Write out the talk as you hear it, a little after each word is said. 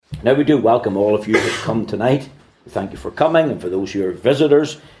Now we do welcome all of you who have come tonight. Thank you for coming, and for those who are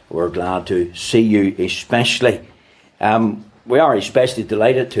visitors, we're glad to see you especially. We are especially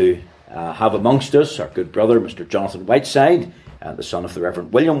delighted to have amongst us our good brother, Mr. Jonathan Whiteside, the son of the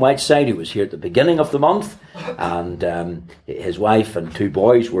Reverend William Whiteside, who was here at the beginning of the month, and his wife and two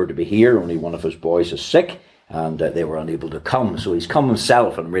boys were to be here. Only one of his boys is sick, and they were unable to come, so he's come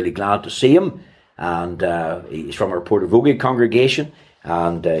himself, and I'm really glad to see him. And he's from our Portavogie congregation,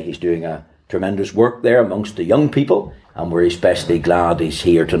 and he's doing a tremendous work there amongst the young people, and we're especially glad he's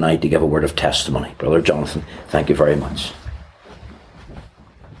here tonight to give a word of testimony. Brother Jonathan, thank you very much.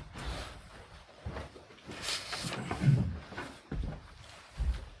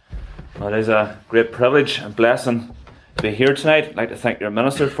 Well, it is a great privilege and blessing to be here tonight. I'd like to thank your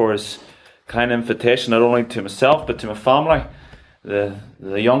minister for his kind invitation, not only to myself but to my family. The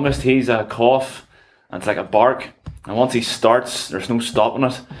youngest, he's a cough, and it's like a bark, and once he starts, there's no stopping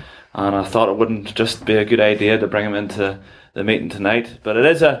it. And I thought it wouldn't just be a good idea to bring him into the meeting tonight. But it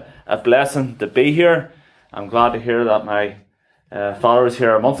is a blessing to be here. I'm glad to hear that my father was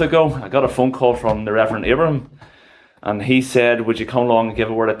here a month ago. I got a phone call from the Reverend Abraham, and he said, would you come along and give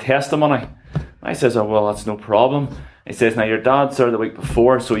a word of testimony? I says, oh, well, that's no problem. He says, now your dad's there the week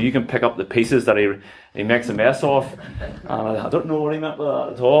before, so you can pick up the pieces that he makes a mess of. And I don't know what he meant by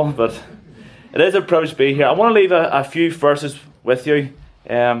that at all, but it is a privilege to be here. I want to leave a few verses with you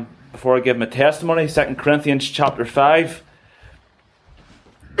before I give my testimony. 2 Corinthians chapter 5.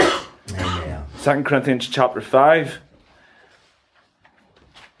 2 Corinthians chapter 5.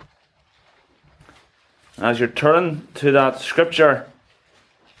 As you're turning to that scripture,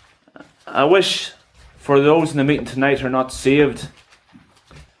 I wish for those in the meeting tonight who are not saved,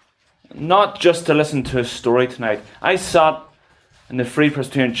 not just to listen to a story tonight. I sat in the Free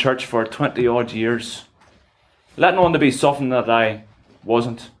Presbyterian Church for 20 odd years, letting on to be something that I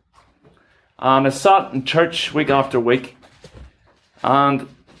wasn't. And I sat in church week after week, and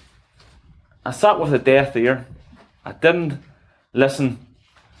I sat with a deaf ear. I didn't listen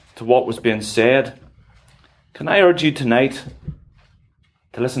to what was being said. Can I urge you tonight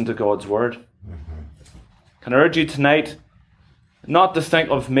to listen to God's word? Can I urge you tonight not to think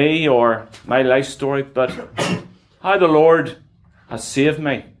of me or my life story, but how the Lord has saved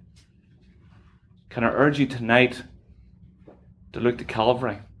me? Can I urge you tonight to look to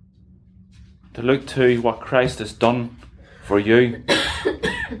Calvary, to look to what Christ has done for you?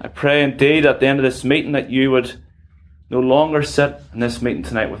 I pray indeed at the end of this meeting that you would no longer sit in this meeting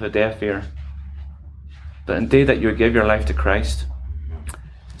tonight with a deaf ear, but indeed that you would give your life to Christ.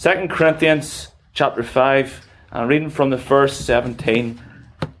 2 Corinthians chapter 5, and reading from the verse 17.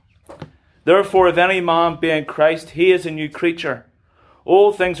 Therefore, if any man be in Christ, he is a new creature.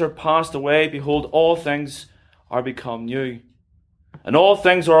 All things are passed away. Behold, all things are become new. And all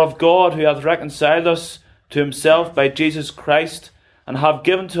things are of God, who hath reconciled us to himself by Jesus Christ, and have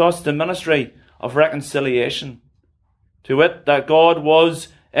given to us the ministry of reconciliation. To wit, that God was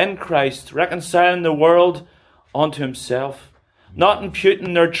in Christ, reconciling the world unto himself, not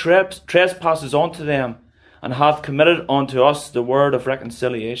imputing their trespasses unto them, and hath committed unto us the word of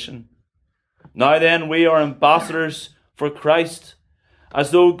reconciliation. Now then, we are ambassadors for Christ,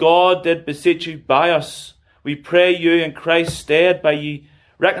 as though God did beseech you by us. We pray you in Christ's stead, by ye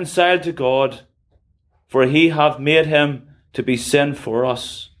reconciled to God, for he hath made him to be sin for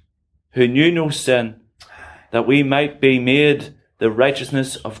us, who knew no sin, that we might be made the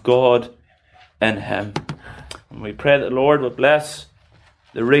righteousness of God in him. And we pray that the Lord will bless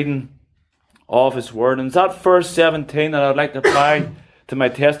the reading of his word. And it's that verse 17 that I'd like to apply to my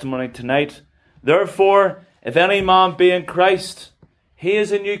testimony tonight. Therefore, if any man be in Christ, he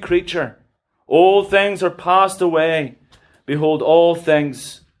is a new creature. All things are passed away. Behold, all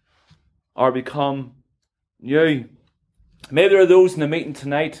things are become new. Maybe there are those in the meeting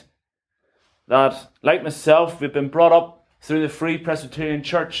tonight that, like myself, we've been brought up through the Free Presbyterian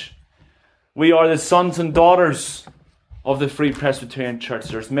Church. We are the sons and daughters of the Free Presbyterian Church.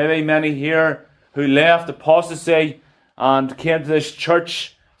 There's maybe many here who left apostasy and came to this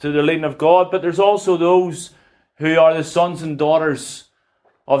church through the leading of God, but there's also those who are the sons and daughters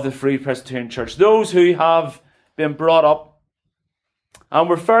of the Free Presbyterian Church, those who have been brought up. And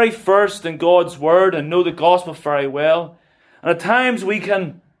we're very versed in God's word and know the gospel very well. And at times we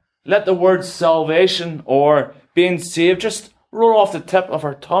can let the word salvation or being saved just roll off the tip of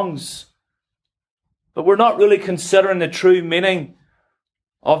our tongues. But we're not really considering the true meaning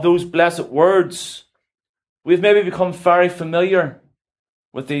of those blessed words. We've maybe become very familiar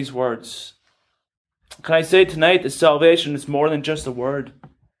with these words. Can I say tonight that salvation is more than just a word?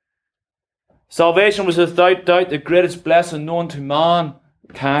 Salvation was without doubt the greatest blessing known to man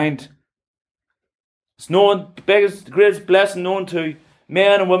kind. It's known, the greatest blessing known to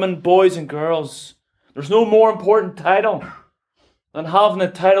men and women, boys and girls. There's no more important title than having the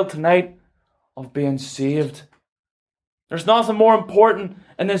title tonight of being saved. There's nothing more important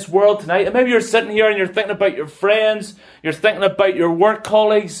in this world tonight. And maybe you're sitting here and you're thinking about your friends, you're thinking about your work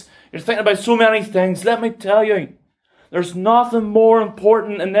colleagues, you're thinking about so many things. Let me tell you, there's nothing more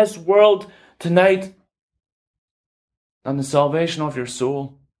important in this world tonight than the salvation of your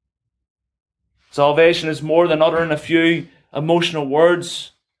soul. Salvation is more than uttering a few emotional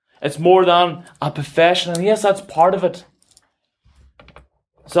words. It's more than a profession, and yes, that's part of it.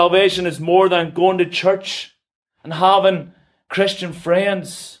 Salvation is more than going to church and having Christian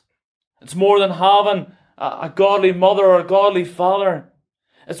friends. It's more than having a godly mother or a godly father.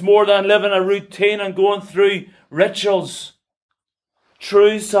 It's more than living a routine and going through rituals.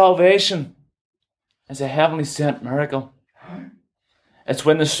 True salvation is a heavenly sent miracle. It's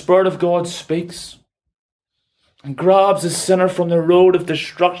when the Spirit of God speaks and grabs the sinner from the road of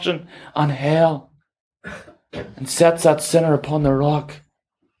destruction and hell and sets that sinner upon the rock,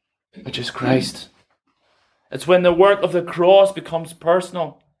 which is Christ. It's when the work of the cross becomes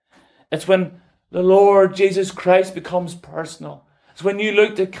personal. It's when the Lord Jesus Christ becomes personal. It's when you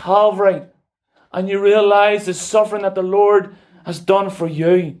look to Calvary and you realize the suffering that the Lord has done for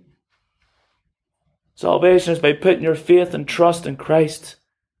you. Salvation is by putting your faith and trust in Christ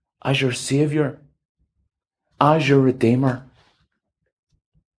as your Saviour, as your Redeemer.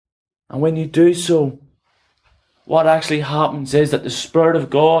 And when you do so, what actually happens is that the Spirit of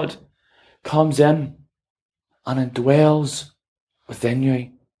God comes in and indwells within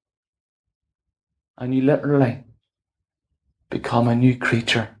you. And you literally become a new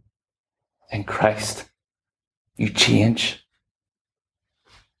creature in Christ. You change.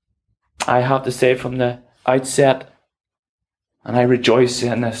 I have to say from the outset, and I rejoice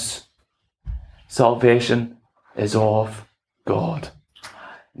in this, salvation is of God,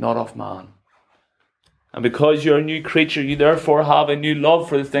 not of man. And because you're a new creature, you therefore have a new love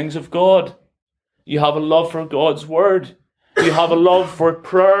for the things of God. You have a love for God's Word. You have a love for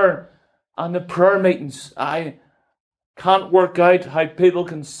prayer and the prayer meetings. I can't work out how people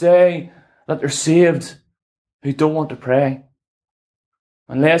can say that they're saved who don't want to pray,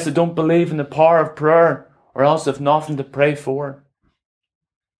 unless they don't believe in the power of prayer, or else have nothing to pray for.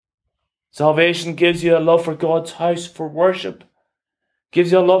 Salvation gives you a love for God's house, for worship.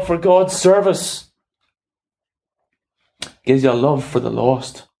 Gives you a love for God's service. Gives you a love for the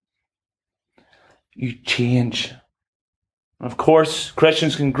lost. You change. And of course,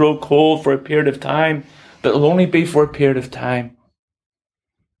 Christians can grow cold for a period of time, but it'll only be for a period of time.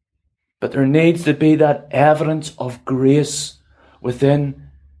 But there needs to be that evidence of grace within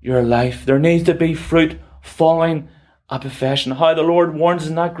your life. There needs to be fruit following a profession. How the Lord warns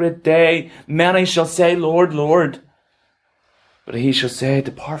in that great day, many shall say, Lord, Lord. But he shall say,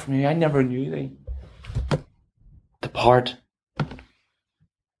 depart from me, I never knew thee. Depart.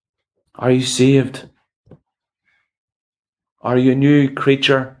 Are you saved? Are you a new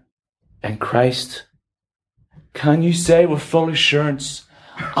creature in Christ? Can you say with full assurance,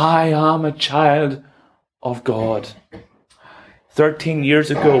 I am a child of God? 13 years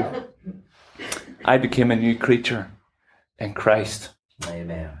ago, I became a new creature in Christ.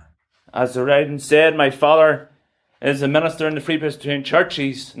 Amen. As the writing said, my father is a minister in the Free Presbyterian Church.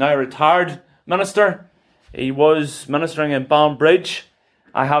 He's now a retired minister. He was ministering in Banbridge.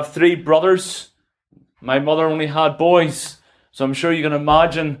 I have 3 brothers. My mother only had boys, so I'm sure you can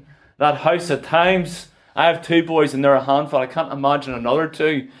imagine that house at times. I have 2 boys and they're a handful. I can't imagine another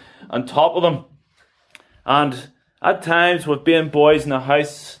 2 on top of them. And at times, with being boys in the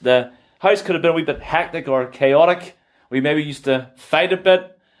house could have been a wee bit hectic or chaotic. We maybe used to fight a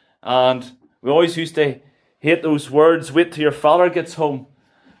bit, and we always used to hate those words, wait till your father gets home.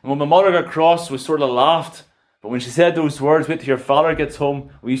 And when my mother got cross, we sort of laughed. But when she said those words, wait till your father gets home,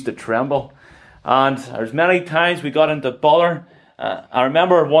 we used to tremble. And there's many times we got into bother. I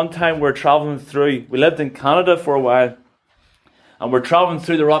remember one time we lived in Canada for a while, and we're travelling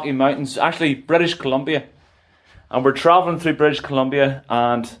through the Rocky Mountains, actually British Columbia. And we're travelling through British Columbia,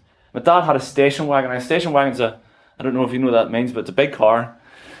 and my dad had a station wagon. A station wagon's I don't know if you know what that means, but it's a big car.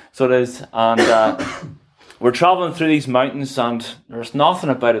 So it is. And we're travelling through these mountains, and there's nothing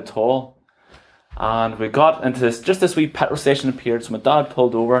about it at all. And we got into this wee petrol station appeared, so my dad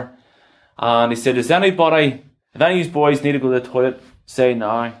pulled over, and he said, if any of you boys need to go to the toilet, say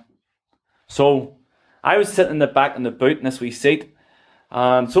now. So I was sitting in the back in the boot in this wee seat,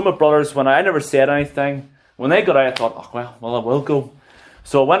 and some of my brothers, when I never said anything, when they got out, I thought, oh, well, I will go.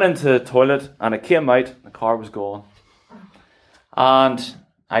 So I went into the toilet, and I came out, the car was gone. And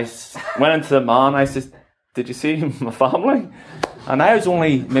I went into the man. I said, "Did you see my family?" And I was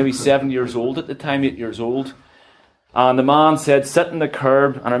only maybe 7 years old at the time, 8 years old. And the man said, "Sit in the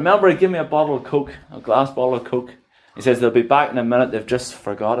curb." And I remember he gave me a bottle of Coke, a glass bottle of Coke. He says, "They'll be back in a minute. They've just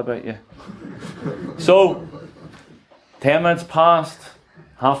forgot about you." So, 10 minutes passed,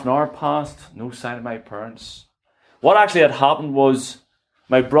 half an hour passed, no sign of my parents. What actually had happened was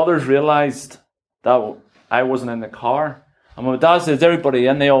my brothers realised that I wasn't in the car. And when my dad says, "Everybody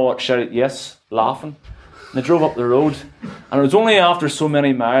in?" they all shouted yes, laughing. And they drove up the road. And it was only after so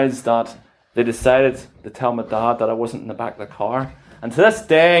many miles that they decided to tell my dad that I wasn't in the back of the car. And to this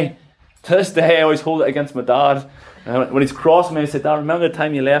day, I always hold it against my dad. And when he's crossing me, I say, "Dad, remember the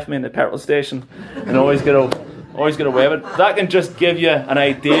time you left me in the petrol station?" And I always get away with it. That can just give you an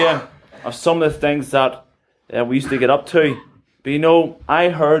idea of some of the things that we used to get up to. But you know, I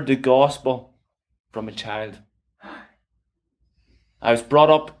heard the gospel from a child. I was brought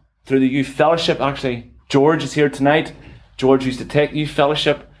up through the youth fellowship. Actually, George is here tonight. George used to take youth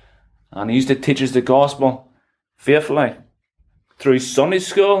fellowship, and he used to teach us the gospel faithfully through Sunday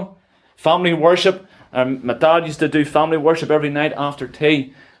school, family worship. My dad used to do family worship every night after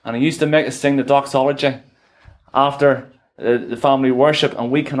tea, and he used to make us sing the doxology after the family worship,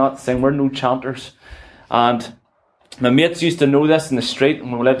 and we cannot sing. We're no chanters. And my mates used to know this in the street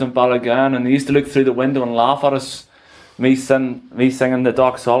when we lived in Ballygowan, and they used to look through the window and laugh at us, me singing the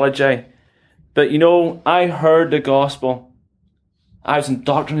doxology. But you know, I heard the gospel. I was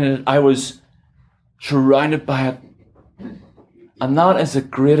indoctrinated. I was surrounded by it. And that is the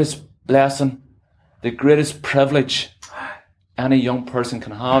greatest blessing, the greatest privilege any young person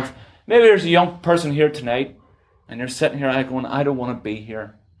can have. Maybe there's a young person here tonight, and you're sitting here going, "I don't want to be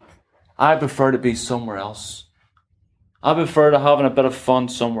here. I prefer to be somewhere else. I prefer to having a bit of fun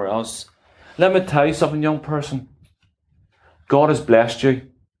somewhere else." Let me tell you something, young person. God has blessed you.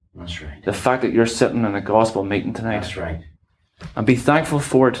 That's right. The fact that you're sitting in a gospel meeting tonight. That's right. And be thankful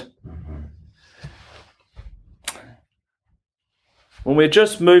for it. Mm-hmm. When we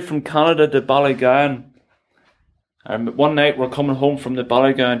just moved from Canada to Ballygowan, one night we're coming home from the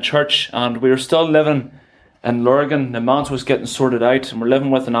Ballygowan church, and we were still living in Lurgan. The manse was getting sorted out, and we're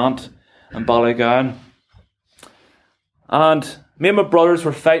living with an aunt in Ballygowan. And me and my brothers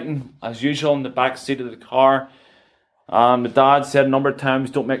were fighting, as usual, in the back seat of the car. And my dad said a number of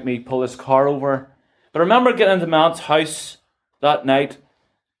times, "Don't make me pull this car over." But I remember getting into my aunt's house that night,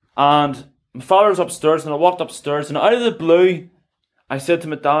 and my father was upstairs, and I walked upstairs, and out of the blue, I said to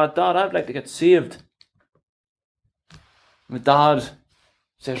my dad, "Dad, I'd like to get saved." My dad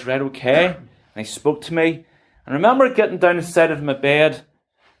says, "Right, okay." And he spoke to me. And I remember getting down the side of my bed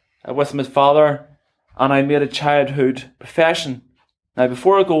with my father, and I made a childhood profession. Now,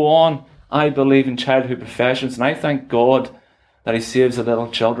 before I go on, I believe in childhood professions, and I thank God that He saves the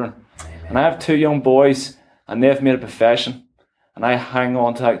little children. Amen. And I have 2 young boys, and they've made a profession, and I hang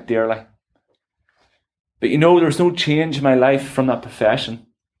on to that dearly. But you know, there's no change in my life from that profession.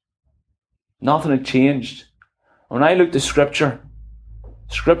 Nothing had changed. When I look to Scripture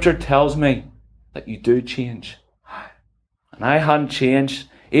tells me that you do change. And I hadn't changed.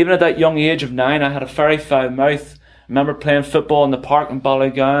 Even at that young age of 9, I had a very foul mouth. I remember playing football in the park in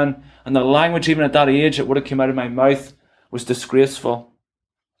Ballygowan, and the language, even at that age, it would have come out of my mouth, was disgraceful.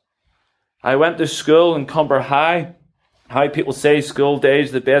 I went to school in Cumber High. How people say school days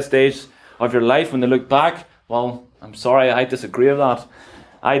are the best days of your life when they look back. Well, I'm sorry, I disagree with that.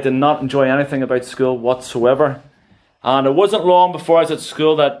 I did not enjoy anything about school whatsoever. And it wasn't long before I was at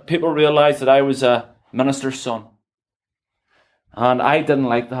school that people realised that I was a minister's son. And I didn't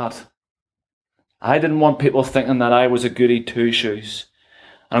like that. I didn't want people thinking that I was a goody two-shoes.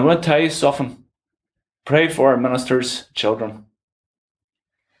 And I'm going to tell you something. Pray for our ministers' children.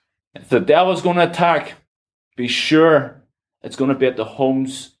 If the devil's going to attack, be sure it's going to be at the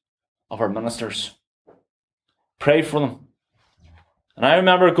homes of our ministers. Pray for them. And I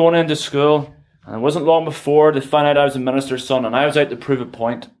remember going into school, and it wasn't long before they found out I was a minister's son, and I was out to prove a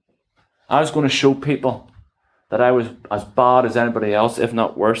point. I was going to show people that I was as bad as anybody else, if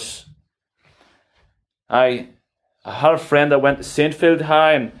not worse. I had a friend that went to Saintfield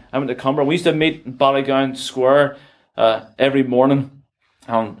High, and I went to Cumber. We used to meet in Ballygowan Square every morning.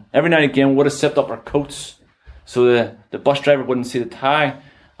 And every now and again, we would have zipped up our coats so the bus driver wouldn't see the tie.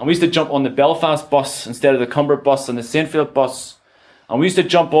 And we used to jump on the Belfast bus instead of the Cumber bus and the Saintfield bus. And we used to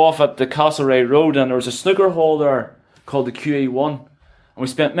jump off at the Castlereagh Road, and there was a snooker hall there called the QE1. And we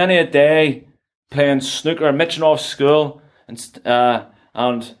spent many a day playing snooker, mitching off school,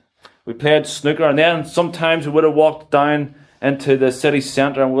 and we played snooker. And then sometimes we would have walked down into the city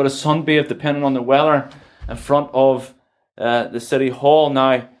centre and we would have sunbathed, depending on the weather, in front of the city hall.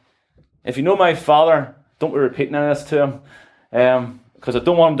 Now, if you know my father, don't be repeating any of this to him, because I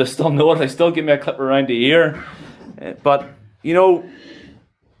don't want him to still know it. They still give me a clip around the ear. But, you know,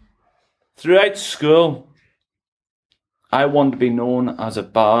 throughout school, I wanted to be known as a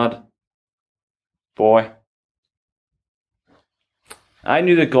bad boy. I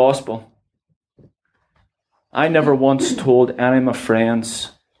knew the gospel. I never once told any of my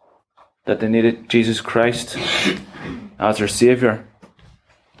friends that they needed Jesus Christ as their Saviour.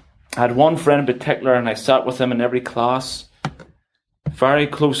 I had one friend in particular, and I sat with him in every class. Very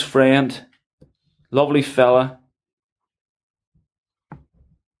close friend, lovely fella.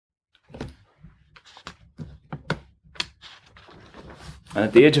 And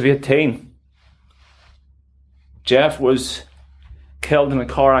at the age of 18, Jeff was killed in a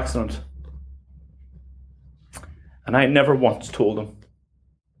car accident. And I never once told him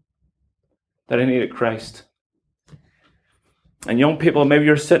that I needed Christ. And young people, maybe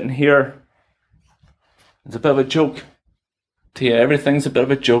you're sitting here, it's a bit of a joke to you. Everything's a bit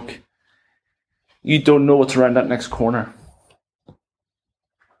of a joke. You don't know what's around that next corner.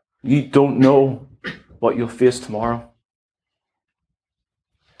 You don't know what you'll face tomorrow.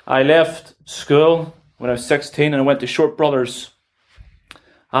 I left school when I was 16 and I went to Short Brothers.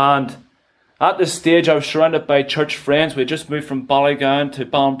 And at this stage I was surrounded by church friends. We had just moved from Ballygown to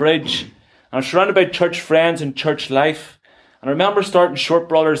Banbridge. And I was surrounded by church friends and church life. And I remember starting Short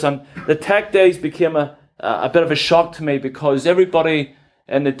Brothers, and the tech days became a bit of a shock to me, because everybody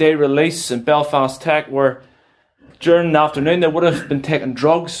in the day release in Belfast Tech were, during the afternoon, they would have been taking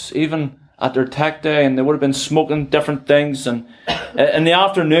drugs, even at their tech day, and they would have been smoking different things. And in the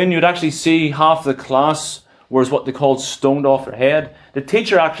afternoon, you'd actually see half the class was what they called stoned off their head. The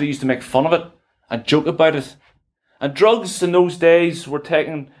teacher actually used to make fun of it and joke about it. And drugs in those days were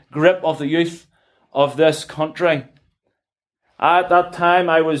taking grip of the youth of this country. At that time,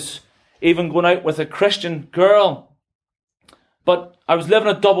 I was even going out with a Christian girl. But I was living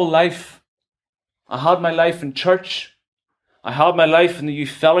a double life. I had my life in church. I had my life in the youth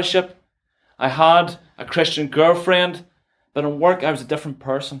fellowship. I had a Christian girlfriend. But in work, I was a different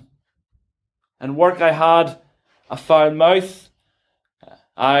person. In work, I had a foul mouth.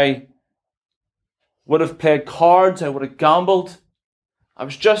 I would have played cards. I would have gambled. I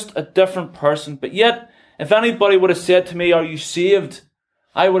was just a different person. But yet, if anybody would have said to me, "Are you saved?"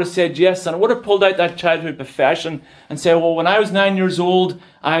 I would have said yes. And I would have pulled out that childhood profession and said, "Well, when I was 9 years old,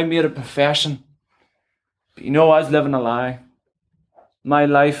 I made a profession." But you know, I was living a lie. My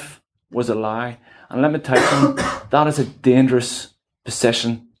life was a lie. And let me tell you, that is a dangerous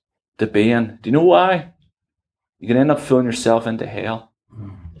position to be in. Do you know why? You can end up fooling yourself into hell.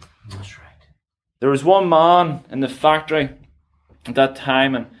 That's right. There was one man in the factory at that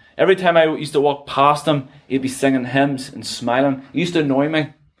time, and every time I used to walk past him, he'd be singing hymns and smiling. He used to annoy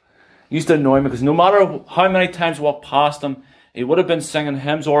me. He used to annoy me because no matter how many times I walked past him, he would have been singing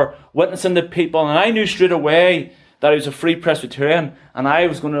hymns or witnessing to people. And I knew straight away that he was a Free Presbyterian, and I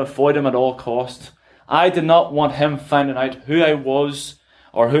was going to avoid him at all costs. I did not want him finding out who I was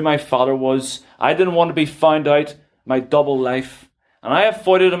or who my father was. I didn't want to be found out my double life. And I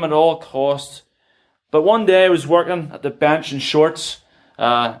avoided him at all costs. But one day I was working at the bench in Shorts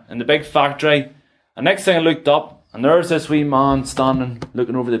in the big factory. And next thing I looked up, and there was this wee man standing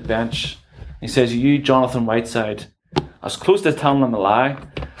looking over the bench. He says, "Are you Jonathan Whiteside?" I was close to telling him a lie.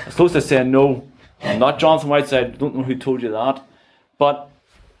 I was close to saying, "No, I'm not Jonathan Whiteside. I don't know who told you that." But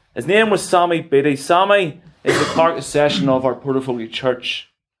his name was Sammy Beattie. Sammy is the clerk session of our Portafogie church.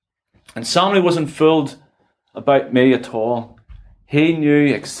 And Sammy wasn't fooled about me at all. He knew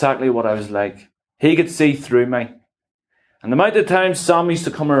exactly what I was like. He could see through me. And the amount of times Sammy used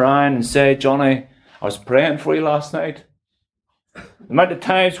to come around and say, "Johnny, I was praying for you last night." The amount of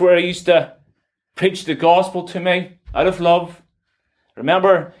times where he used to preach the gospel to me out of love.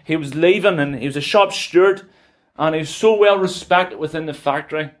 Remember, he was leaving and he was a shop steward, and he was so well respected within the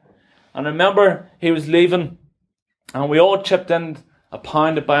factory. And I remember he was leaving, and we all chipped in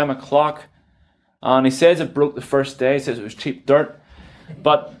 £1 to buy him a clock. And he says it broke the first day. He says it was cheap dirt.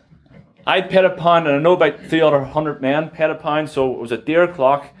 But I paid £1, and I know about 300 men paid £1, so it was a dear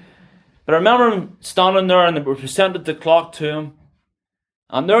clock. But I remember him standing there, and they presented the clock to him.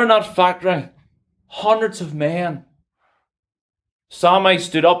 And there in that factory, hundreds of men. Sammy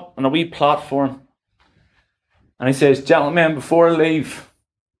stood up on a wee platform, and he says, "Gentlemen, before I leave,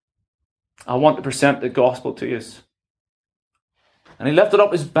 I want to present the gospel to you." And he lifted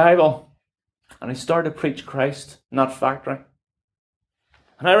up his Bible, and he started to preach Christ in that factory.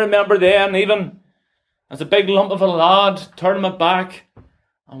 And I remember then, even as a big lump of a lad, turning my back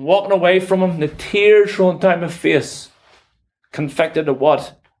and walking away from him, the tears rolling down my face. convicted of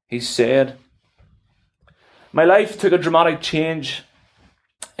what he said. My life took a dramatic change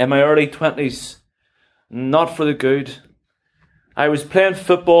in my early 20s, not for the good. I was playing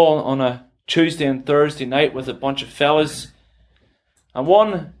football on a Tuesday and Thursday night with a bunch of fellas. And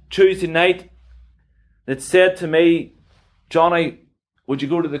one Tuesday night, it said to me, "Johnny, would you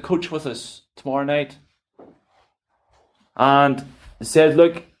go to the coach with us tomorrow night?" And it said,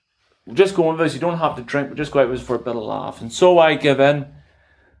 "Look, we'll just go with us. You don't have to drink. We'll just go out with us for a bit of laugh." And so I give in.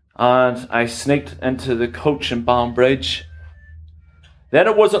 And I sneaked into the coach in Banbridge. Then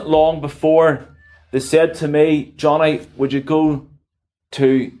it wasn't long before they said to me, "Johnny, would you go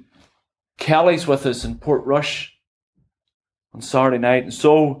to Kelly's with us in Portrush on Saturday night?" And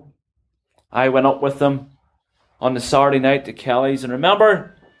so I went up with them on the Saturday night to Kelly's. And I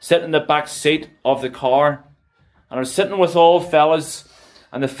remember sitting in the back seat of the car. And I was sitting with all the fellas.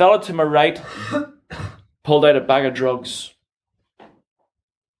 And the fella to my right pulled out a bag of drugs.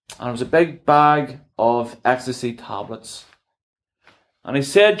 And it was a big bag of ecstasy tablets. And he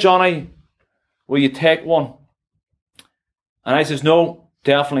said, "Johnny, will you take one?" And I says, "No,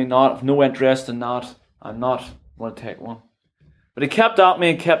 definitely not. I've no interest in that. I'm not going to take one." But he kept at me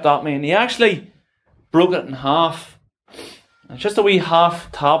and kept at me. And he actually broke it in half. And it's just a wee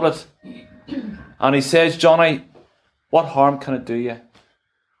half tablet. And he says, "Johnny, what harm can it do you?"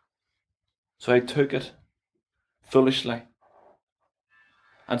 So I took it foolishly.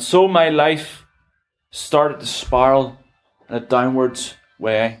 And so my life started to spiral in a downwards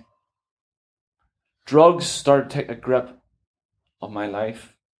way. Drugs started to take a grip of my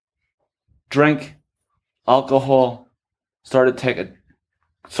life. Drink, alcohol started to take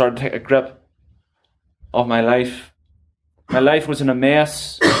a grip of my life. My life was in a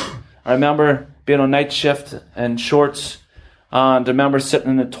mess. I remember being on night shift in shorts, and I remember sitting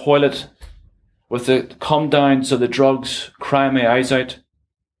in the toilet with the come downs of the drugs crying my eyes out.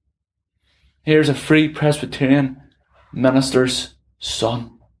 Here's a Free Presbyterian minister's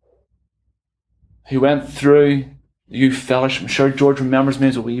son who went through the youth fellowship. I'm sure George remembers me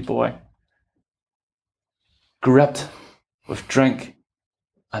as a wee boy. Gripped with drink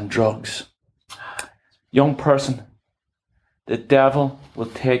and drugs. Young person, the devil will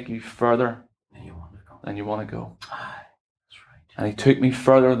take you further than you want to go. And he took me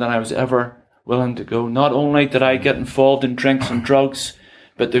further than I was ever willing to go. Not only did I get involved in drinks and drugs,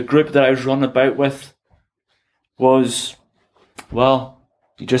 but the group that I was running about with was, well,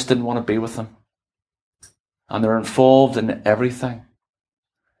 you just didn't want to be with them. And they're involved in everything.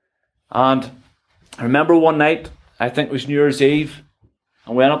 And I remember one night, I think it was New Year's Eve,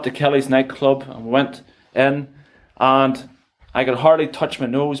 and we went up to Kelly's nightclub and we went in, and I could hardly touch my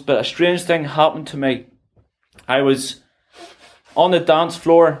nose, but a strange thing happened to me. I was on the dance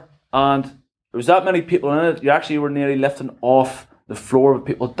floor, and there was that many people in it, you actually were nearly lifting off the floor with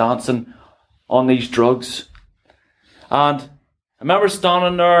people dancing on these drugs. And I remember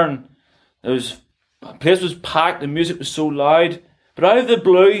standing there, and the place was packed, the music was so loud, but out of the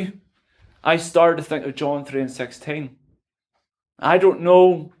blue, I started to think of John 3:16. I don't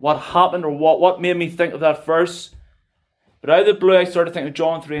know what happened or what made me think of that verse, but out of the blue, I started to think of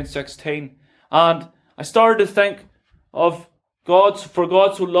John 3:16, and I started to think of for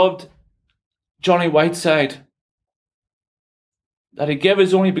God so loved Johnny Whiteside that he gave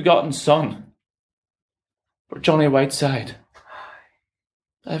his only begotten son for Johnny Whiteside.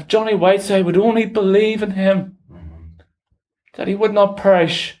 If Johnny Whiteside would only believe in him, that he would not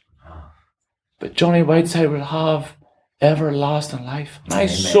perish, but Johnny Whiteside would have everlasting life. And I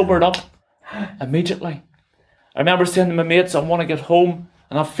sobered up immediately. I remember saying to my mates, I want to get home.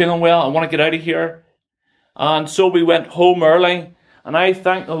 I'm not feeling well. I want to get out of here. And so we went home early. And I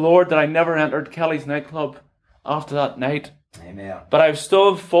thank the Lord that I never entered Kelly's nightclub after that night. Amen. But I was still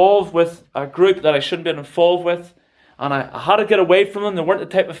involved with a group that I shouldn't have been involved with. And I had to get away from them. They weren't the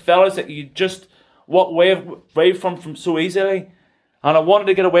type of fellas that you just walk away from so easily. And I wanted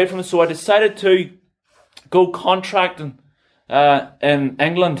to get away from them. So I decided to go contracting in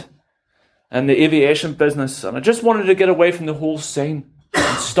England in the aviation business. And I just wanted to get away from the whole scene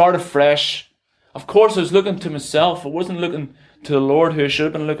and start afresh. Of course, I was looking to myself. I wasn't looking to the Lord, who I should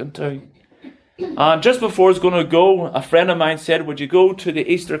have been looking to. And just before I was going to go, a friend of mine said, would you go to the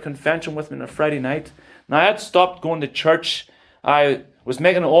Easter convention with me on a Friday night? Now, I had stopped going to church. I was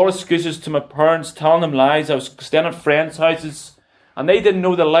making all excuses to my parents, telling them lies. I was staying at friends' houses, and they didn't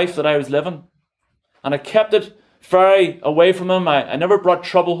know the life that I was living. And I kept it very away from them. I never brought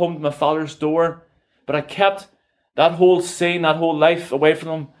trouble home to my father's door, but I kept that whole scene, that whole life away from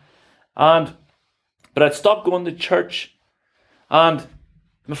them. But I'd stopped going to church. And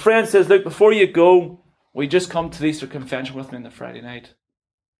my friend says, look, before you go, we just come to the Easter Convention with me on the Friday night.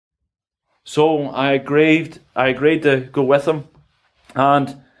 So I agreed to go with him,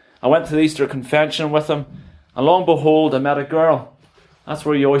 and I went to the Easter Convention with him, and lo and behold, I met a girl. That's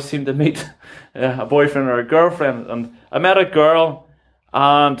where you always seem to meet a boyfriend or a girlfriend. And I met a girl,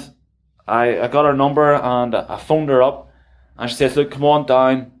 and I got her number, and I phoned her up, and she says, look, come on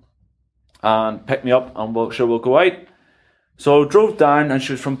down and pick me up, and we'll go out. So I drove down, and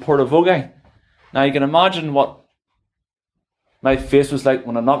she was from Portavogie. Now you can imagine what my face was like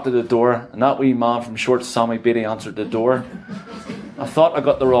when I knocked at the door, and that wee man from Short Sammy Beatty answered the door. I thought I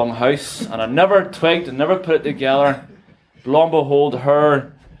got the wrong house, and I never twigged and never put it together. Lo and behold,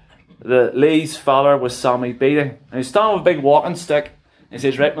 Lee's father was Sammy Beatty. And he's standing with a big walking stick. He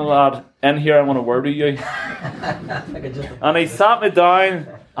says, right, my lad, in here, I want a word with you. And he sat me down,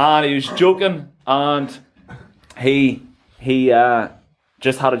 and he was joking, and he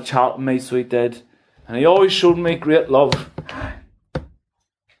just had a chat with me, so he did. And he always showed me great love.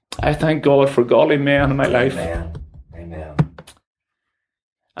 I thank God for godly men in my life. Amen.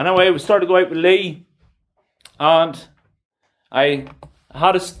 Anyway, we started to go out with Lee, and I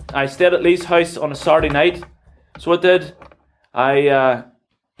stayed at Lee's house on a Saturday night. So I did. The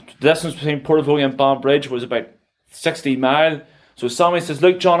distance between Portavogie and Banbridge was about 60 miles. So Sammy says,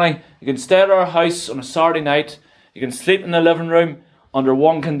 look, Johnny, you can stay at our house on a Saturday night. You can sleep in the living room under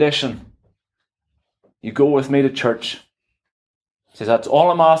one condition. You go with me to church. He says, that's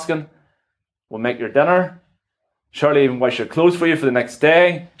all I'm asking. We'll make your dinner. Shirley even wash your clothes for you for the next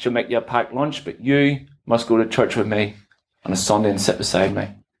day. She'll make you a packed lunch, but you must go to church with me on a Sunday and sit beside me.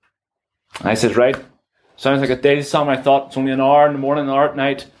 And I said, right. Sounds like a deal, Sam. I thought it's only an hour in the morning, an hour at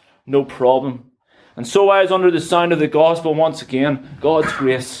night. No problem. And so I was under the sound of the gospel once again. God's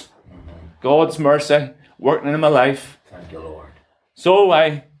grace, God's mercy, working in my life. Thank you, Lord. So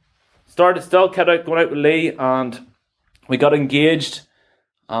I started going out with Lee, and we got engaged,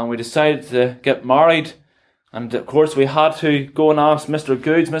 and we decided to get married. And of course we had to go and ask Mr.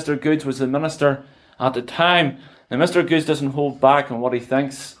 Goods. Mr. Goods was the minister at the time. Now Mr. Goods doesn't hold back on what he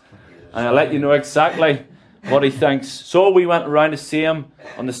thinks. And I'll let you know exactly what he thinks. So we went around to see him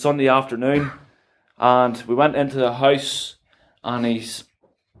on the Sunday afternoon. And we went into the house, and he sat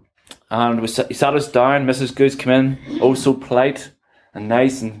us down. Mrs. Goods came in, oh so polite and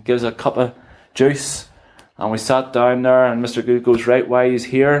nice, and gives a cup of juice. And we sat down there, and Mr. Goods goes, right, why he's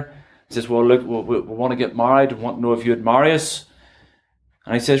here? He says, well, look, we want to get married. We want to know if you'd marry us.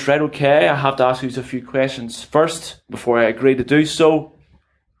 And he says, right, okay, I have to ask you a few questions first before I agree to do so.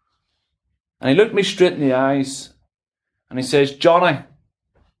 And he looked me straight in the eyes, and he says, Johnny,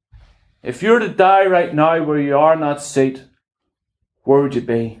 if you were to die right now where you are in that seat, where would you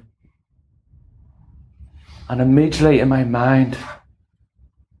be? And immediately in my mind,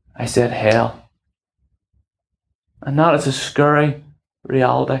 I said, hell. And that is a scary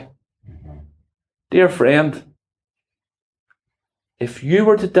reality. Dear friend, if you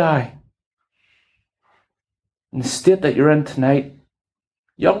were to die in the state that you're in tonight,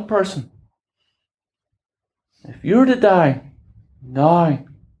 young person, if you were to die now,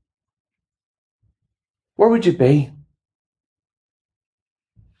 where would you be?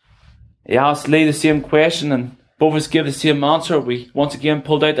 He asked Lee the same question, and both of us gave the same answer. We once again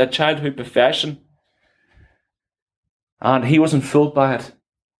pulled out that childhood profession, and he wasn't fooled by it.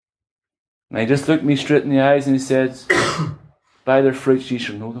 And he just looked me straight in the eyes, and he said, by their fruits ye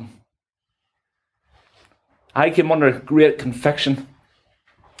shall know them. I came under great conviction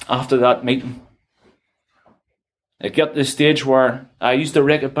after that meeting. It got to the stage where I used to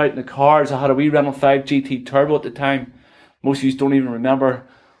rake about in the cars. I had a wee Renault 5 GT Turbo at the time. Most of you don't even remember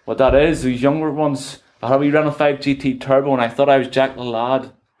what that is, those younger ones. I had a wee Renault 5 GT Turbo, and I thought I was Jack the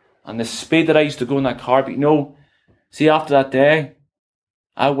Lad. And the speed that I used to go in that car, but see, after that day,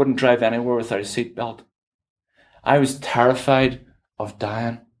 I wouldn't drive anywhere without a seatbelt. I was terrified of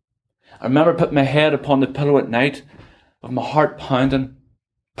dying. I remember putting my head upon the pillow at night with my heart pounding,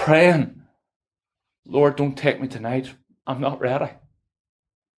 praying, Lord, don't take me tonight. I'm not ready.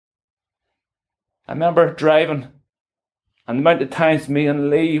 I remember driving, and the amount of times me and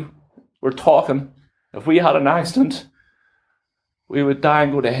Lee were talking, if we had an accident, we would die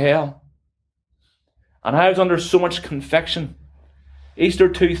and go to hell. And I was under so much conviction. Easter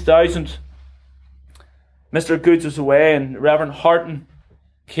 2000, Mr. Goods was away, and Reverend Harton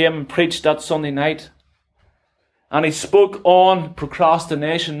came and preached that Sunday night. And he spoke on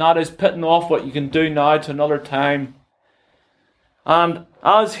procrastination, that is, putting off what you can do now to another time. And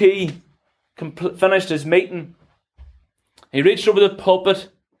as he finished his meeting, he reached over the pulpit,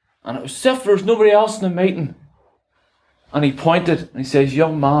 and it was as if there was nobody else in the meeting. And he pointed, and he says,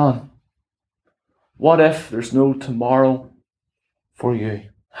 young man, What if there's no tomorrow for you?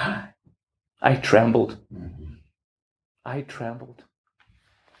 I trembled. I trembled.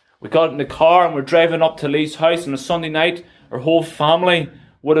 We got in the car and we're driving up to Lee's house on a Sunday night. Our whole family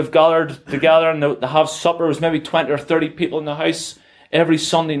would have gathered together and they have supper. There was maybe 20 or 30 people in the house every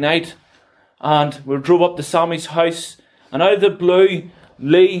Sunday night. And we drove up to Sammy's house. And out of the blue,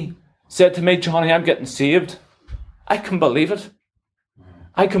 Lee said to me, Johnny, I'm getting saved. I couldn't believe it.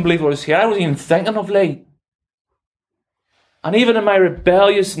 I couldn't believe I was here. I wasn't even thinking of Lee. And even in my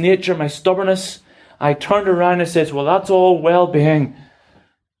rebellious nature, my stubbornness, I turned around and said, well, that's all well-being.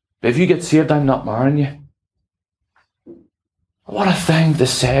 But if you get saved, I'm not marrying you. What a thing to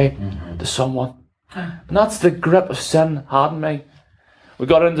say to someone. And that's the grip of sin had on me. We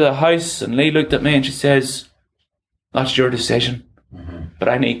got into the house and Lee looked at me and she says, that's your decision. But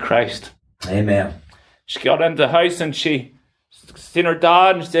I need Christ. Amen. She got into the house and she seen her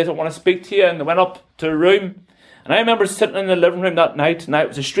dad and she said, I want to speak to you. And they went up to her room. And I remember sitting in the living room that night. And it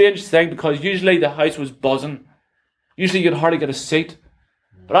was a strange thing because usually the house was buzzing. Usually you'd hardly get a seat.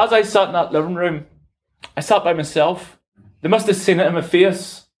 But as I sat in that living room, I sat by myself. They must have seen it in my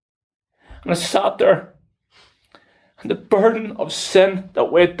face. And I sat there. And the burden of sin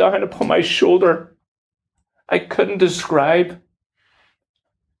that weighed down upon my shoulder, I couldn't describe.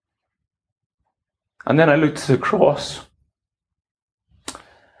 And then I looked to the cross.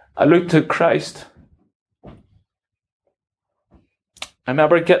 I looked to Christ. I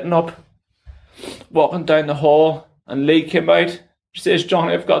remember getting up, walking down the hall, and Lee came out. She says,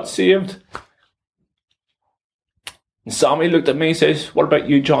 Johnny, I've got saved. And Sammy looked at me and says, what about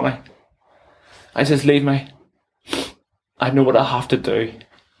you, Johnny? I says, leave me. I know what I have to do.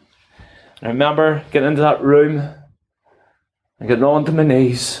 And I remember getting into that room and getting onto my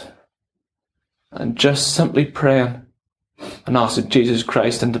knees and just simply praying and asking Jesus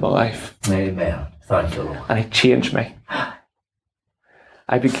Christ into my life. Amen. Thank you, Lord. And He changed me.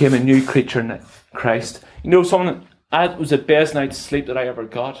 I became a new creature in Christ. You know something? That was the best night's sleep that I ever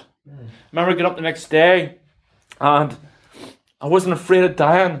got. I remember getting up the next day and I wasn't afraid of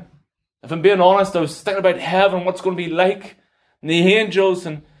dying. If I'm being honest, I was thinking about heaven, what's going to be like, and the angels,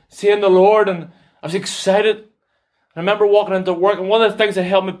 and seeing the Lord, and I was excited. I remember walking into work, and one of the things that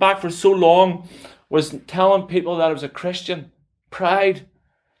held me back for so long was telling people that I was a Christian. Pride.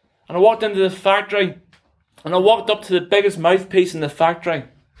 And I walked into the factory, and I walked up to the biggest mouthpiece in the factory,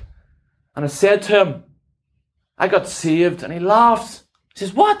 and I said to him, I got saved. And he laughed. He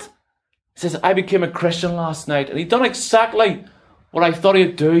says, what? He says, I became a Christian last night. And he'd done exactly what I thought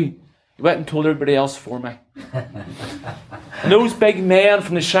he'd do. He went and told everybody else for me. And those big men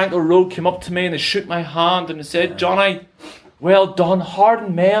from the Shankill Road came up to me and they shook my hand and they said, Johnny, well done,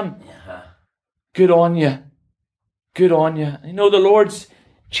 hardened man. Good on you. Good on you. And you know, the Lord's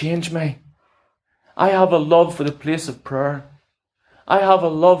changed me. I have a love for the place of prayer. I have a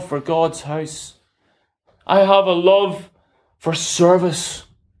love for God's house. I have a love for service.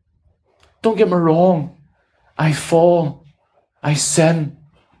 Don't get me wrong. I fall. I sin.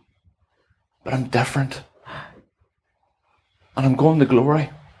 But I'm different. And I'm going to glory.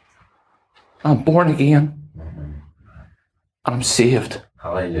 I'm born again. And I'm saved.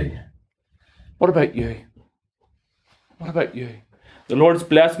 Hallelujah. What about you? What about you? The Lord's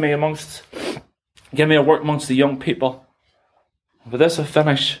blessed me give me a work amongst the young people. With this I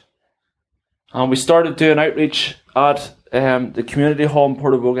finish. And we started doing outreach at the community hall in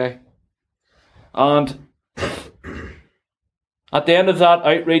Portavogie. And at the end of that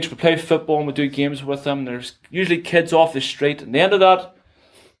outreach, we play football and we do games with them. There's usually kids off the street. At the end of that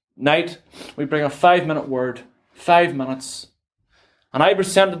night, we bring a 5-minute word. 5 minutes. And I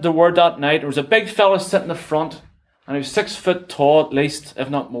presented the word that night. There was a big fella sitting in the front, and he was 6 foot tall at least, if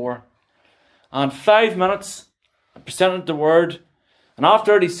not more. And 5 minutes, I presented the word. And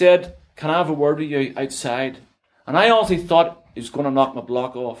after it, he said, can I have a word with you outside? And I honestly thought he was going to knock my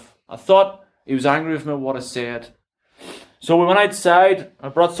block off. I thought he was angry with me what I said. So we went outside, I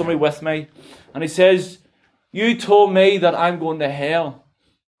brought somebody with me, and he says, you told me that I'm going to hell.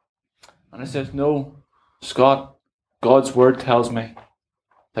 And I said, no, Scott, God's word tells me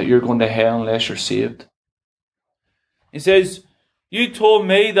that you're going to hell unless you're saved. He says, you told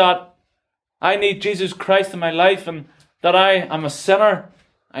me that I need Jesus Christ in my life and that I am a sinner.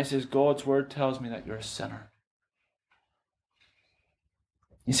 I says, God's word tells me that you're a sinner.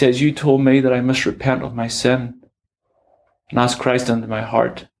 He says, you told me that I must repent of my sin and ask Christ into my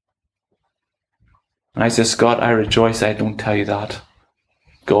heart. And I said, Scott, I rejoice I don't tell you that.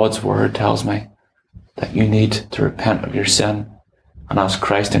 God's word tells me that you need to repent of your sin and ask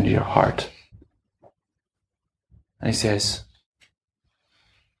Christ into your heart. And he says,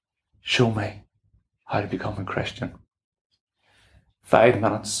 show me. how to become a Christian. 5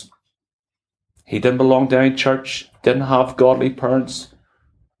 minutes. He didn't belong to any church, didn't have godly parents,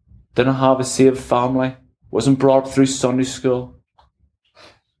 didn't have a saved family, wasn't brought up through Sunday school.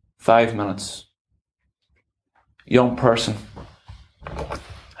 5 minutes. Young person,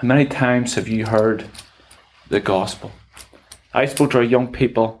 how many times have you heard the gospel? I spoke to our young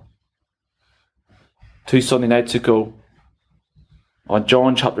people 2 Sunday nights ago on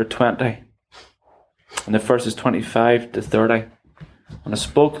John chapter 20, and the verses 25 to 30. And I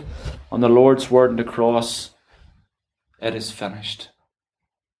spoke on the Lord's word on the cross, it is finished.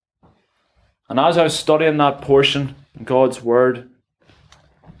 And as I was studying that portion in God's word,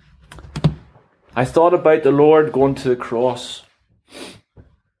 I thought about the Lord going to the cross.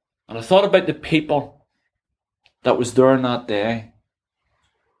 And I thought about the people that was there on that day.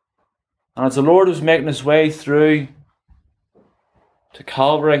 And as the Lord was making his way through to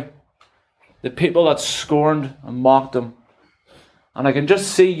Calvary, the people that scorned and mocked him, and I can just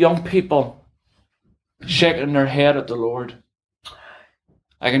see young people shaking their head at the Lord.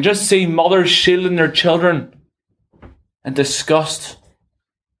 I can just see mothers shielding their children in disgust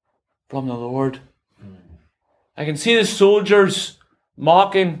from the Lord. I can see the soldiers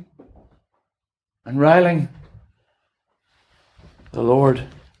mocking and riling the Lord.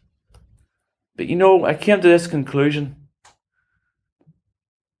 But I came to this conclusion.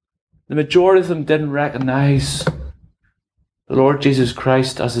 The majority of them didn't recognize the Lord Jesus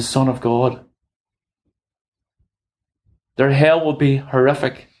Christ as the Son of God. Their hell will be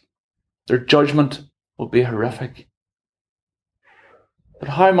horrific. Their judgment will be horrific. But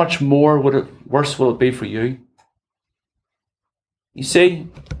how much worse will it be for you? You see,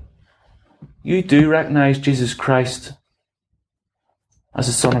 you do recognize Jesus Christ as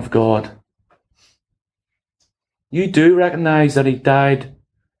the Son of God. You do recognize that he died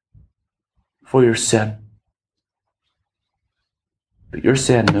for your sin. But you're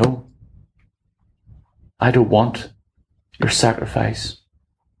saying, no, I don't want your sacrifice.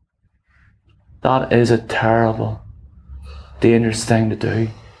 That is a terrible, dangerous thing to do.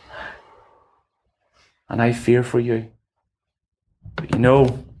 And I fear for you. But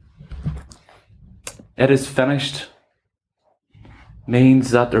it is finished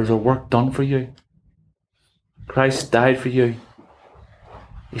means that there's a work done for you. Christ died for you.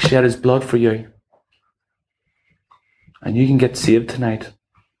 He shed his blood for you. And you can get saved tonight.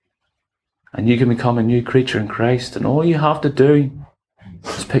 And you can become a new creature in Christ. And all you have to do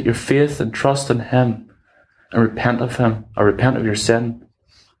is put your faith and trust in him and repent of him, or repent of your sin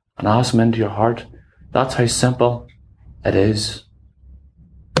and ask him into your heart. That's how simple it is.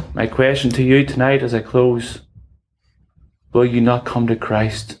 My question to you tonight as I close, will you not come to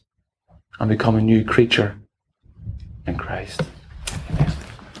Christ and become a new creature in Christ?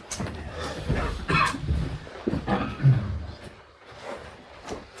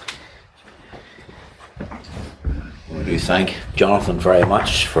 We do thank Jonathan very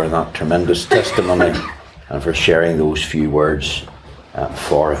much for that tremendous testimony and for sharing those few words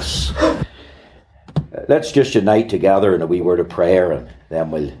for us. Let's just unite together in a wee word of prayer, and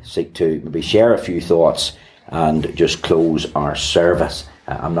then we'll seek to maybe share a few thoughts and just close our service.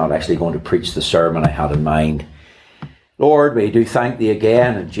 I'm not actually going to preach the sermon I had in mind. Lord, we do thank thee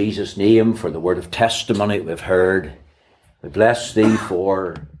again in Jesus' name for the word of testimony we've heard. We bless thee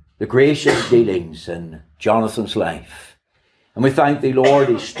for the gracious dealings in Jonathan's life. And we thank thee, Lord,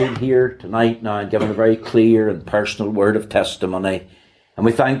 he stood here tonight now and given a very clear and personal word of testimony. And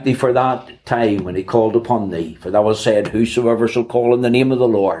we thank thee for that time when he called upon thee. For thou hast said, whosoever shall call on the name of the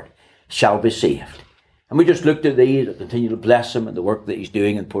Lord shall be saved. And we just look to thee to continue to bless him and the work that he's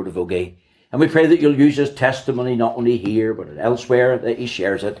doing in Portavogie. And we pray that you'll use his testimony not only here, but elsewhere that he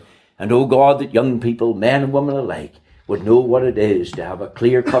shares it. And, oh God, that young people, men and women alike, would know what it is to have a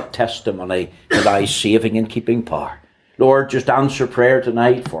clear-cut testimony to thy saving and keeping power. Lord, just answer prayer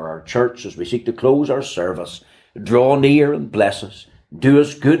tonight for our church as we seek to close our service. Draw near and bless us. Do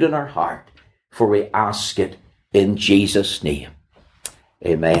us good in our heart, for we ask it in Jesus' name.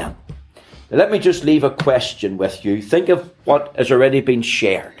 Amen. Now, let me just leave a question with you. Think of what has already been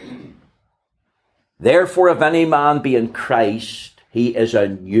shared. Therefore, if any man be in Christ, he is a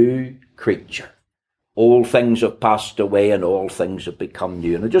new creature. All things have passed away and all things have become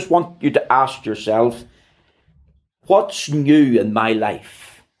new. And I just want you to ask yourself, what's new in my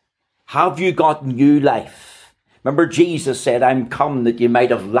life? Have you got new life? Remember, Jesus said, I'm come that you might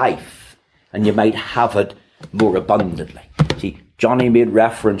have life and you might have it more abundantly. See, Johnny made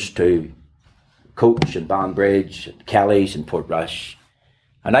reference to Coach and Banbridge and Kelly's and Portrush.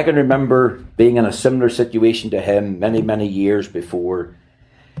 And I can remember being in a similar situation to him many, many years before.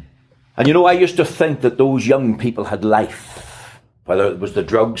 And you know, I used to think that those young people had life, whether it was the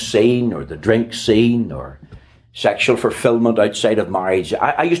drug scene or the drink scene or sexual fulfillment outside of marriage.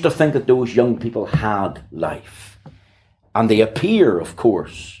 I used to think that those young people had life. And they appear, of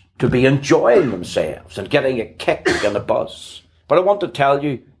course, to be enjoying themselves and getting a kick and a buzz. But I want to tell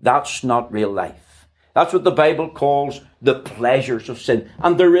you, that's not real life. That's what the Bible calls the pleasures of sin.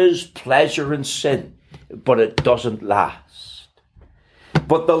 And there is pleasure in sin, but it doesn't last.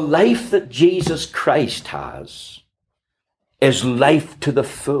 But the life that Jesus Christ has is life to the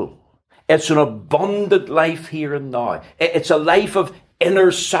full. It's an abundant life here and now. It's a life of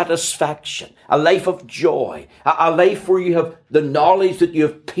inner satisfaction, a life of joy, a life where you have the knowledge that you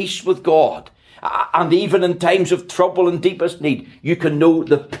have peace with God. And even in times of trouble and deepest need, you can know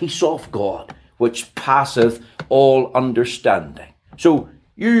the peace of God, which passeth all understanding. So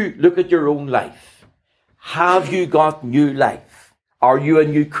you look at your own life. Have you got new life? Are you a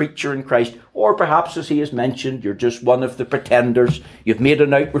new creature in Christ? Or perhaps, as he has mentioned, you're just one of the pretenders. You've made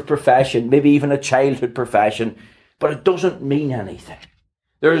an outward profession, maybe even a childhood profession, but it doesn't mean anything.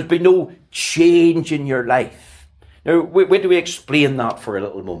 There has been no change in your life. Now, where do we explain that for a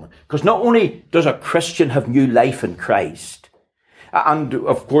little moment? Because not only does a Christian have new life in Christ, and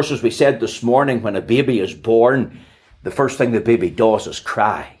of course, as we said this morning, when a baby is born, the first thing the baby does is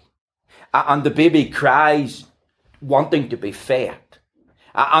cry. And the baby cries wanting to be fed.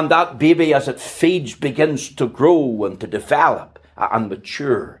 And that baby, as it feeds, begins to grow and to develop and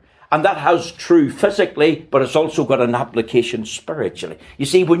mature. And that has true physically, but it's also got an application spiritually. You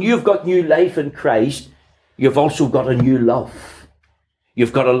see, when you've got new life in Christ, you've also got a new love.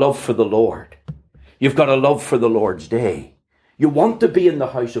 You've got a love for the Lord. You've got a love for the Lord's day. You want to be in the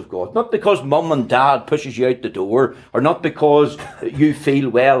house of God, not because mum and dad pushes you out the door, or not because you feel,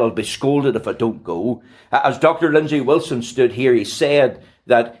 well, I'll be scolded if I don't go. As Dr. Lindsay Wilson stood here, he said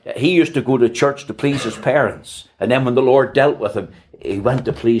that he used to go to church to please his parents. And then when the Lord dealt with him, he went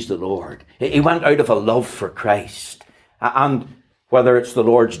to please the Lord. He went out of a love for Christ. And whether it's the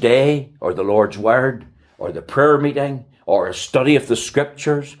Lord's day, or the Lord's word, or the prayer meeting, or a study of the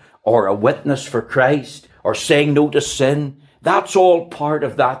scriptures, or a witness for Christ, or saying no to sin, that's all part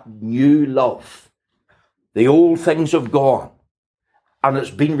of that new love. The old things have gone, and it's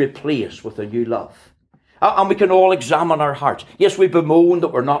been replaced with a new love. And we can all examine our hearts. Yes, we bemoan that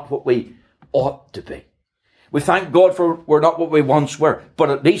we're not what we ought to be. We thank God for we're not what we once were. But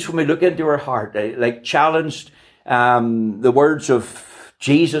at least when we look into our heart, like challenged the words of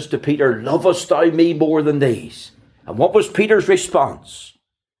Jesus to Peter, lovest thou me more than these? And what was Peter's response?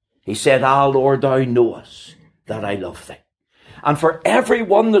 He said, ah, Lord, thou knowest that I love thee. And for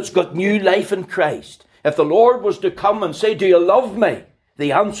everyone that's got new life in Christ, if the Lord was to come and say, do you love me?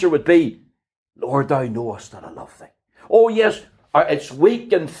 The answer would be, Lord, thou knowest that I love thee. Oh yes, it's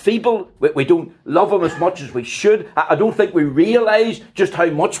weak and feeble. We don't love him as much as we should. I don't think we realise just how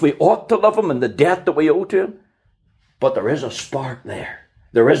much we ought to love him and the debt that we owe to him. But there is a spark there.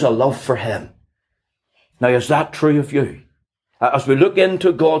 There is a love for him. Now, is that true of you? As we look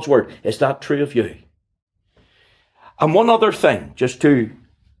into God's word, is that true of you? And one other thing, just to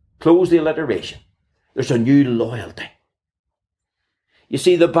close the alliteration. There's a new loyalty. You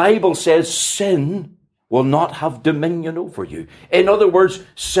see, the Bible says sin will not have dominion over you. In other words,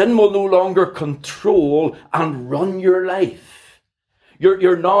 sin will no longer control and run your life.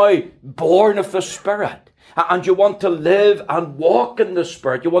 You're now born of the Spirit. And you want to live and walk in the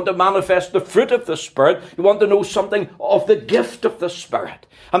Spirit. You want to manifest the fruit of the Spirit. You want to know something of the gift of the Spirit.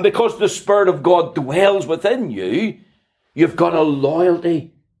 And because the Spirit of God dwells within you, you've got a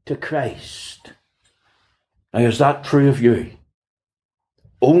loyalty to Christ. Now, is that true of you?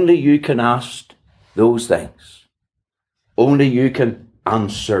 Only you can ask those things. Only you can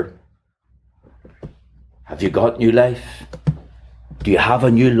answer. Have you got new life? Do you have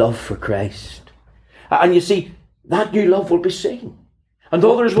a new love for Christ? And you see, that new love will be seen. And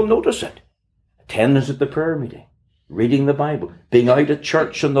others will notice it. Attendance at the prayer meeting, reading the Bible, being out at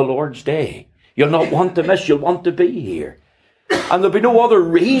church on the Lord's day. You'll not want to miss, you'll want to be here. And there'll be no other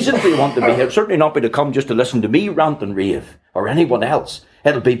reason for you want to be here. Certainly not be to come just to listen to me rant and rave, or anyone else.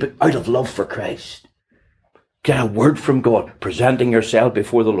 It'll be out of love for Christ. Get a word from God, presenting yourself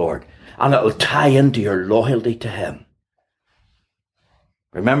before the Lord. And it'll tie into your loyalty to him.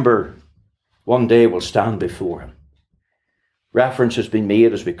 Remember, one day we'll stand before him. Reference has been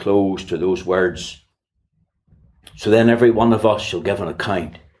made as we close to those words. So then every one of us shall give an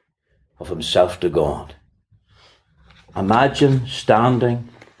account of himself to God. Imagine standing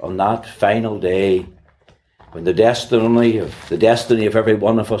on that final day when the destiny of every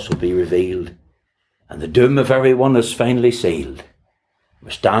one of us will be revealed and the doom of everyone is finally sealed. We're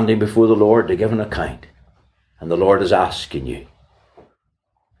standing before the Lord to give an account. And the Lord is asking you,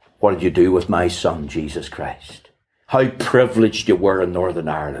 what did you do with my son, Jesus Christ? How privileged you were in Northern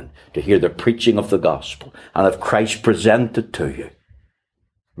Ireland to hear the preaching of the gospel and have Christ presented to you.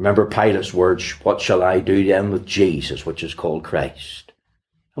 Remember Pilate's words, what shall I do then with Jesus, which is called Christ?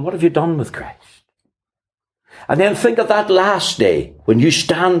 And what have you done with Christ? And then think of that last day when you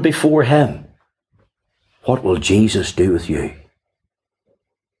stand before him. What will Jesus do with you?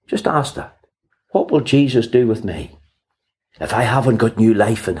 Just ask that. What will Jesus do with me if I haven't got new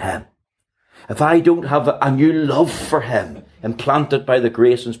life in him? If I don't have a new love for him implanted by the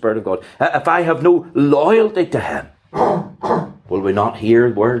grace and Spirit of God? If I have no loyalty to him? Will we not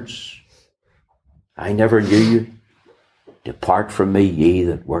hear words? I never knew you. Depart from me, ye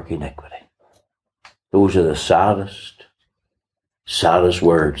that work iniquity. Those are the saddest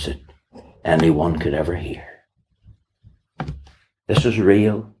words that anyone could ever hear. This is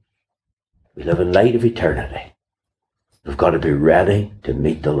real. We live in light of eternity. We've got to be ready to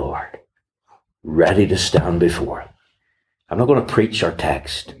meet the Lord. Ready to stand before him. I'm not going to preach our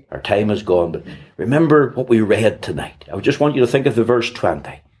text. Our time is gone, but remember what we read tonight. I just want you to think of the verse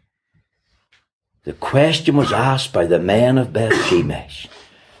 20. The question was asked by the men of Beth Shemesh.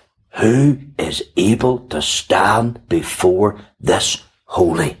 Who is able to stand before this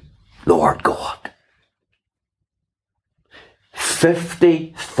holy Lord God?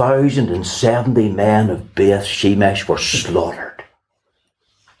 50,070 men of Beth Shemesh were slaughtered.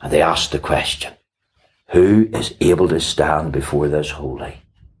 And they asked the question, who is able to stand before this holy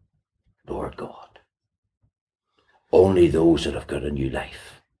Lord God? Only those that have got a new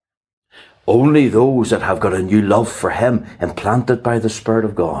life. Only those that have got a new love for him implanted by the Spirit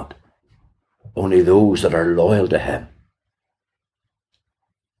of God. Only those that are loyal to him.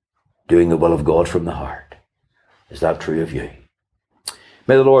 Doing the will of God from the heart. Is that true of you?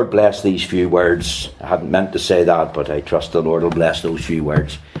 May the Lord bless these few words. I hadn't meant to say that, but I trust the Lord will bless those few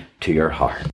words to your heart.